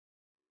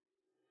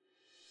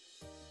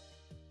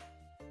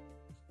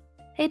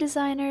Hey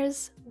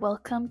designers,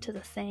 welcome to the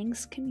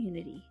Thangs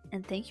community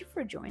and thank you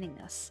for joining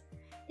us.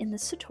 In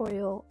this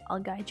tutorial, I'll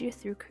guide you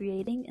through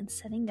creating and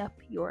setting up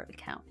your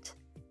account.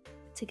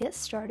 To get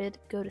started,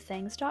 go to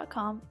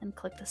thangs.com and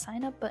click the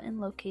sign up button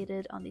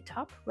located on the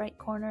top right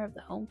corner of the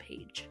home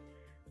page.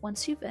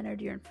 Once you've entered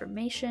your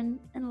information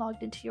and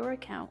logged into your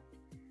account,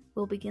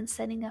 we'll begin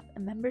setting up a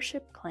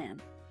membership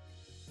plan.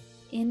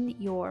 In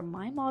your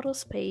My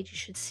Models page, you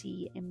should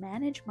see a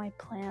Manage My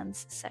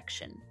Plans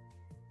section.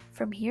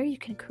 From here, you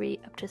can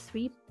create up to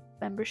 3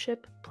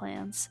 membership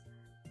plans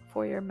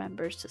for your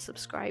members to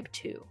subscribe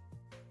to.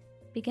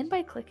 Begin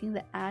by clicking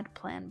the Add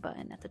Plan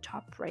button at the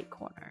top right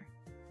corner.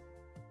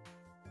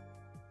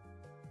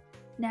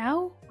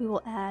 Now we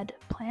will add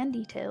plan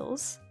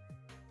details.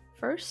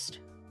 First,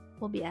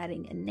 we'll be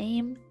adding a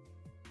name.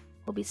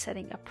 We'll be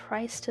setting a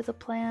price to the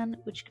plan,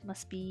 which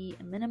must be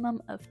a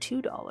minimum of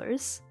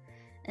 $2.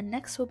 And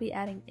next we'll be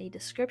adding a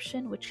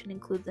description, which can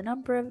include the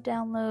number of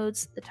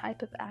downloads, the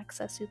type of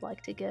access you'd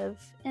like to give,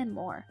 and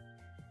more.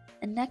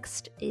 And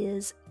next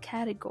is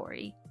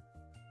category.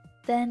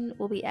 Then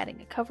we'll be adding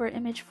a cover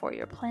image for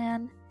your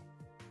plan.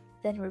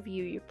 Then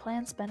review your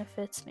plan's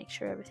benefits, make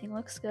sure everything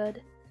looks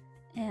good,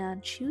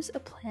 and choose a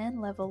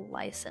plan level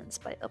license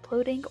by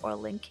uploading or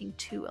linking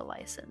to a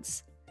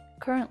license.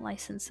 Current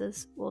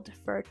licenses will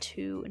defer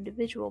to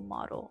individual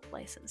model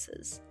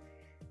licenses.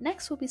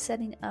 Next, we'll be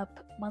setting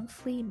up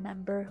monthly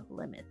member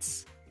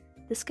limits.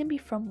 This can be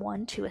from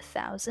 1 to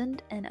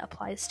 1,000 and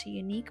applies to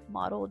unique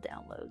model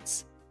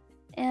downloads.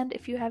 And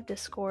if you have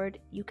Discord,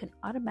 you can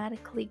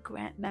automatically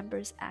grant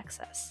members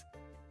access.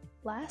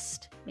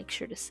 Last, make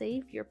sure to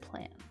save your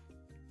plan.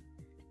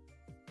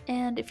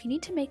 And if you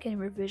need to make any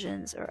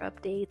revisions or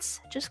updates,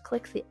 just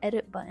click the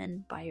edit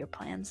button by your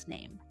plan's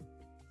name.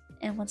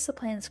 And once the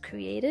plan is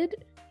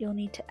created, you'll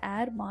need to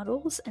add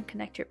models and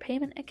connect your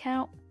payment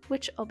account,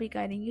 which I'll be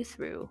guiding you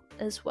through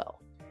as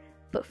well.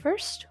 But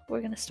first, we're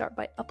going to start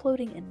by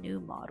uploading a new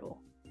model.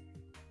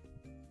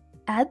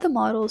 Add the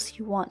models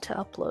you want to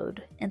upload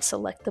and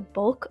select the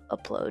bulk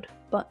upload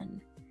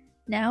button.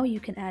 Now you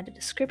can add a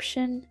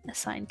description,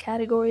 assign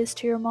categories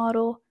to your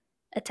model,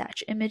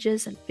 attach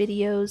images and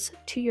videos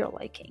to your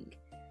liking.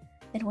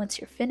 And once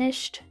you're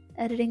finished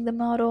editing the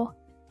model,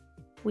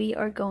 we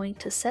are going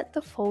to set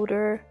the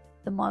folder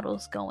the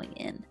model's going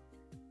in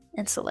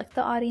and select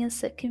the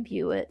audience that can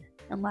view it.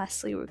 And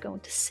lastly, we're going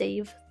to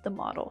save the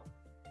model.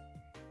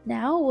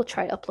 Now we'll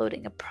try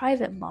uploading a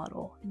private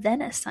model,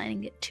 then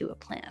assigning it to a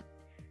plan.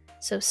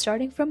 So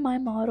starting from My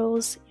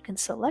Models, you can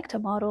select a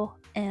model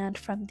and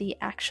from the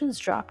Actions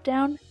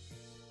dropdown,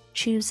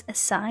 choose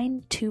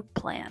Assign to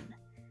Plan.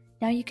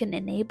 Now you can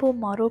enable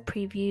model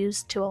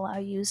previews to allow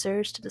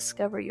users to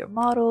discover your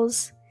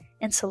models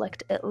and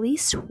select at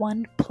least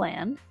one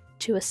plan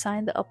to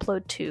assign the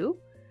upload to.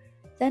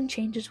 Then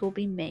changes will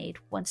be made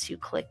once you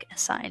click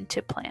Assign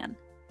to Plan.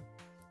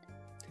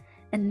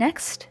 And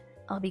next,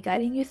 I'll be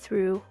guiding you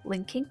through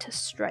linking to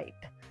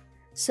Stripe.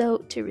 So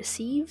to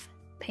receive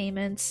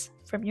payments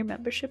from your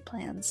membership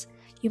plans,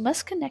 you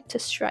must connect to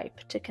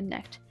Stripe to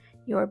connect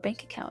your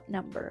bank account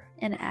number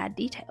and add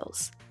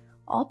details.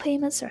 All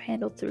payments are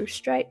handled through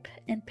Stripe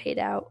and paid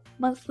out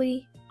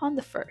monthly on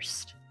the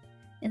 1st.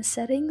 In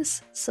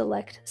Settings,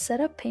 select Set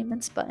Up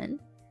Payments button,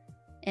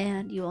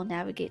 and you will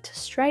navigate to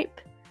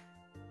Stripe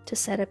to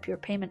set up your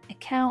payment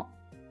account,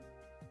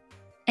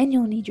 and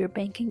you'll need your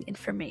banking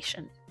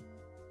information.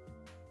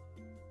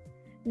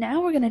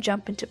 Now we're going to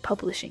jump into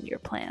publishing your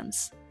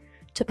plans.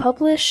 To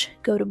publish,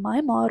 go to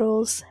My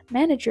Models,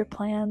 Manage Your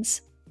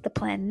Plans, the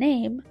plan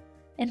name,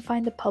 and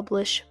find the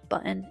Publish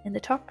button in the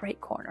top right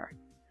corner.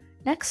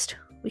 Next,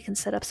 we can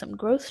set up some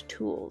growth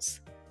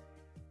tools.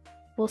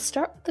 We'll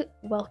start with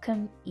the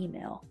welcome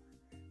email.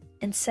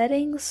 In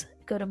Settings,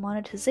 go to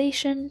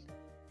Monetization,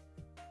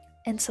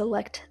 and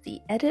select the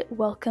Edit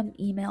Welcome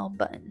Email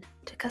button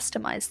to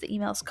customize the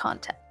email's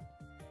content.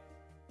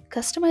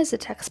 Customize the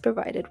text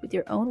provided with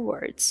your own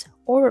words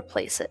or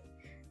replace it,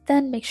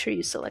 then make sure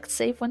you select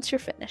Save once you're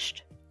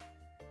finished.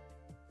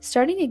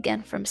 Starting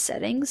again from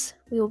Settings,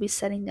 we will be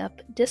setting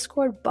up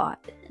Discord bot,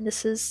 and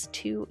this is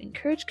to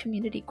encourage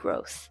community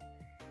growth.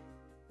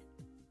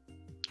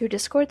 Your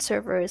Discord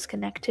server is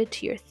connected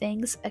to your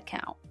Thangs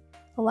account,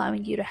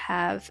 allowing you to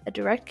have a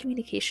direct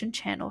communication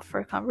channel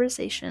for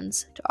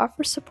conversations, to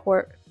offer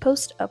support,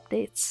 post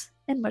updates,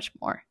 and much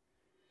more.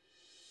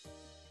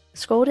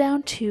 Scroll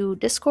down to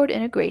Discord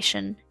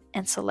integration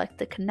and select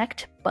the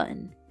Connect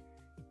button.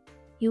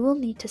 You will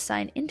need to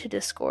sign into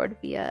Discord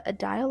via a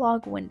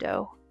dialog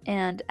window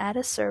and add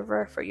a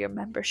server for your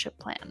membership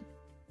plan.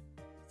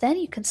 Then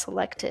you can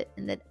select it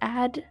in the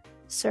Add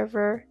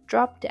Server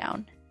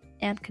dropdown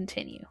and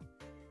continue.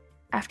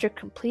 After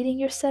completing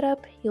your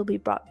setup, you'll be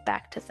brought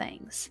back to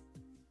Thangs.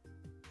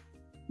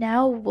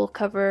 Now we'll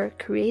cover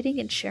creating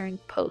and sharing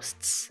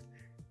posts.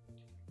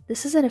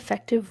 This is an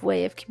effective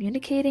way of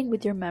communicating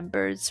with your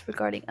members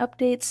regarding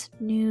updates,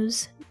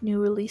 news,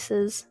 new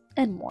releases,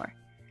 and more.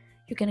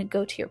 You're going to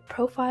go to your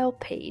profile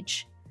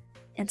page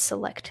and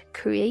select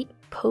Create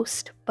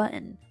Post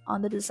button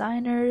on the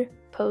Designer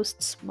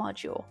Posts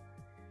module.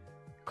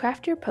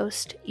 Craft your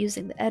post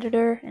using the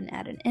editor and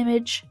add an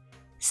image.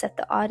 Set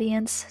the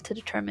audience to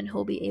determine who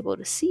will be able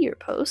to see your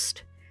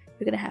post.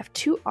 You're going to have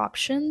two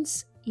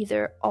options,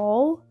 either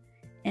all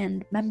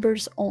and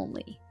members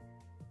only.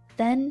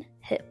 Then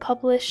hit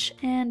publish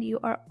and you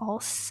are all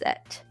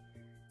set.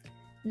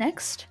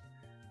 Next,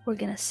 we're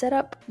going to set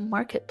up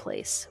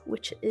Marketplace,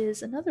 which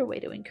is another way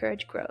to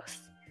encourage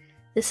growth.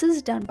 This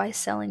is done by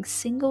selling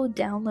single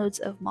downloads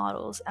of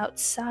models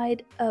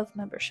outside of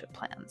membership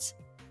plans.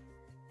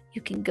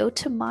 You can go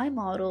to My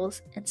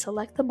Models and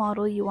select the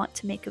model you want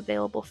to make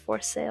available for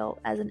sale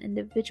as an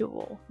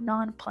individual,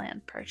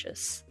 non-planned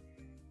purchase.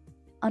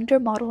 Under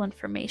Model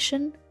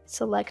Information,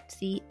 select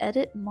the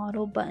Edit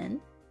Model button.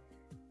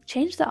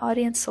 Change the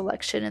audience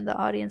selection in the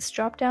audience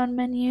drop-down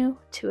menu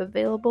to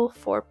Available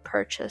for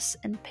Purchase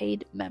and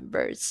Paid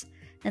Members,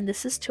 and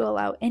this is to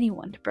allow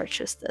anyone to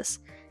purchase this,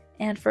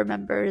 and for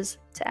members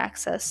to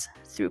access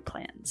through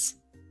plans.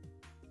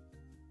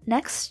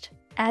 Next,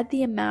 add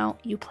the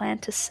amount you plan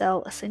to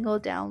sell a single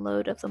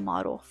download of the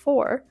model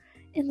for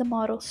in the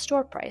Model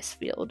Store Price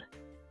field.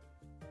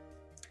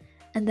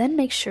 And then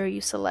make sure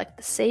you select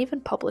the Save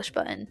and Publish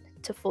button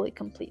to fully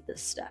complete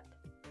this step.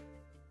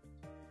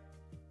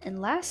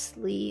 And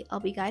lastly, I'll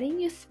be guiding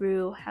you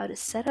through how to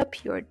set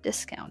up your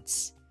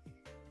discounts.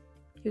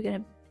 You're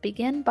going to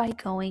begin by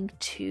going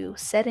to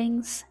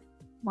Settings,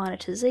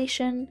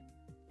 Monetization,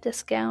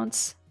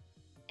 Discounts,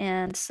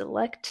 and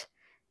select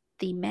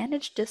the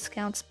Manage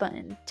Discounts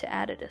button to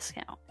add a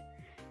discount.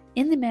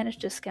 In the Manage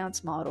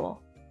Discounts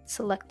model,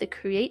 select the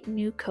Create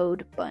New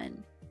Code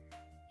button.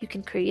 You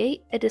can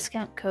create a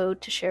discount code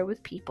to share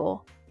with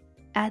people,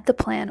 add the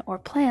plan or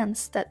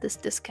plans that this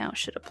discount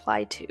should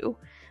apply to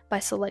by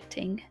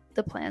selecting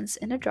the plans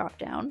in a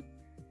dropdown.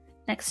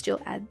 Next,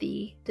 you'll add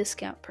the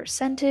discount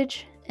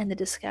percentage and the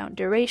discount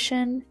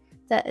duration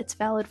that it's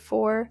valid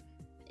for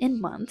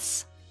in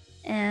months.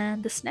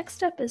 And this next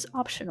step is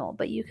optional,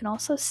 but you can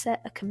also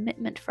set a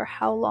commitment for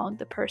how long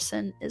the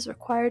person is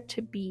required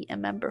to be a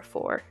member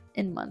for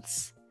in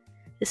months.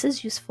 This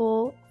is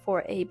useful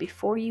for a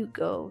before you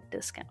go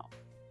discount.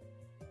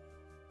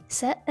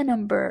 Set a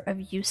number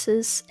of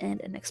uses and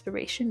an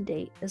expiration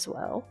date as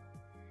well,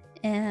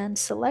 and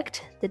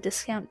select the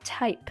discount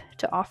type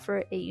to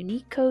offer a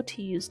unique code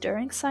to use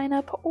during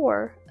sign-up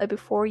or a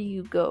before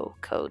you go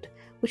code,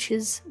 which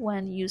is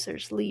when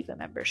users leave a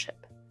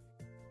membership.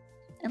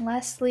 And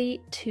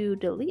lastly, to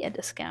delete a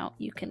discount,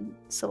 you can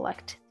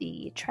select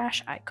the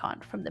trash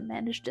icon from the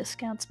Manage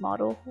Discounts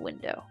model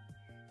window.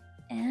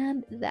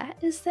 And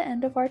that is the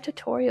end of our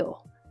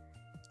tutorial.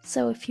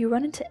 So if you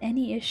run into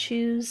any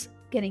issues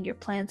getting your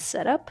plans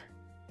set up,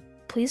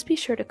 please be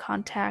sure to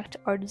contact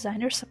our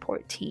designer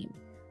support team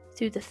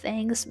through the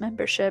Thangs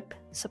membership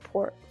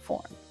support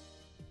form.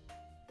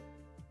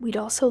 We'd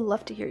also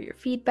love to hear your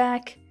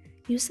feedback.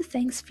 Use the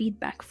Thangs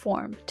feedback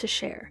form to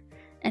share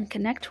and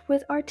connect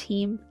with our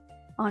team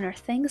on our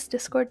Thangs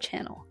Discord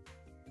channel.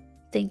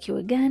 Thank you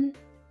again.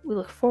 We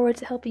look forward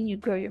to helping you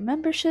grow your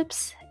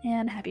memberships,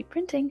 and happy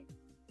printing!